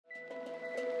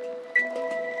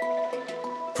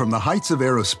From the heights of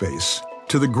aerospace,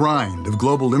 to the grind of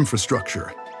global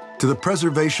infrastructure, to the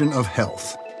preservation of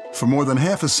health, for more than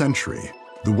half a century,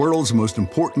 the world's most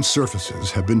important surfaces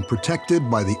have been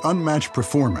protected by the unmatched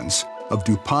performance of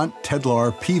Dupont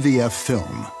Tedlar PVF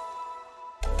film.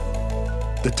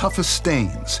 The toughest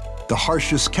stains, the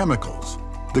harshest chemicals,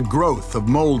 the growth of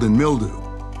mold and mildew,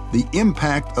 the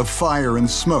impact of fire and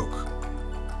smoke.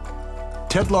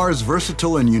 Tedlar's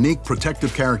versatile and unique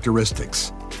protective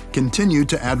characteristics continue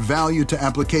to add value to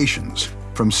applications,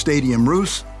 from stadium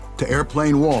roofs to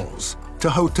airplane walls to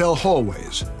hotel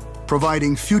hallways,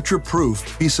 providing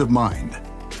future-proof peace of mind.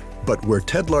 But where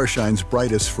Tedlar shines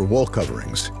brightest for wall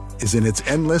coverings is in its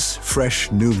endless, fresh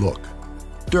new look.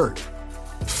 Dirt,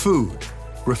 food,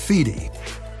 graffiti,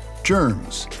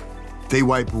 germs. They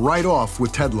wipe right off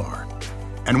with Tedlar.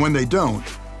 And when they don't,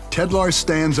 Tedlar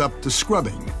stands up to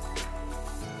scrubbing,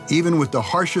 even with the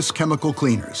harshest chemical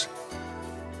cleaners.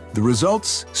 The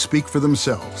results speak for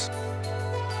themselves.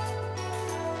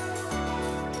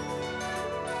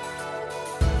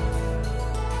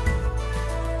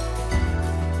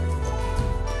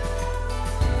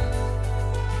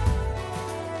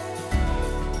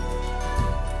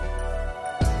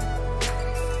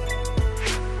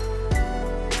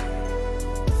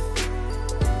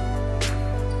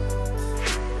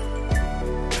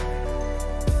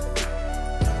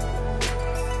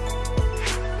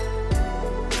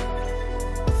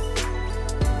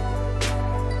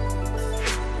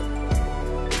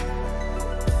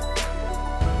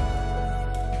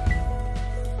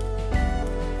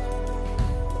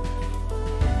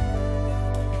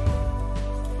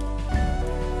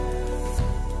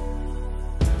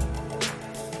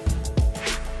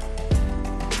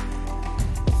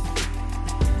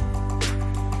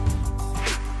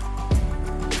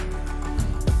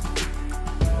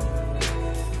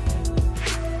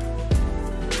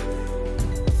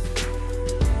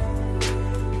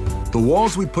 The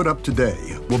walls we put up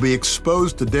today will be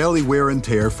exposed to daily wear and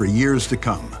tear for years to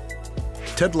come.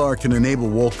 Tedlar can enable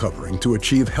wall covering to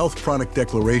achieve health product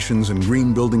declarations and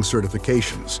green building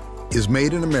certifications, is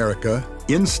made in America,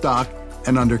 in stock,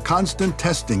 and under constant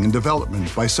testing and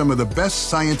development by some of the best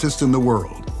scientists in the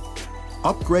world.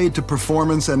 Upgrade to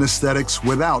performance and aesthetics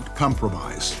without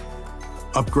compromise.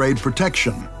 Upgrade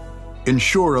protection.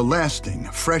 Ensure a lasting,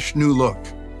 fresh new look.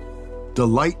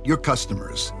 Delight your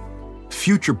customers.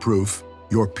 Future-proof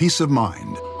your peace of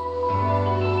mind.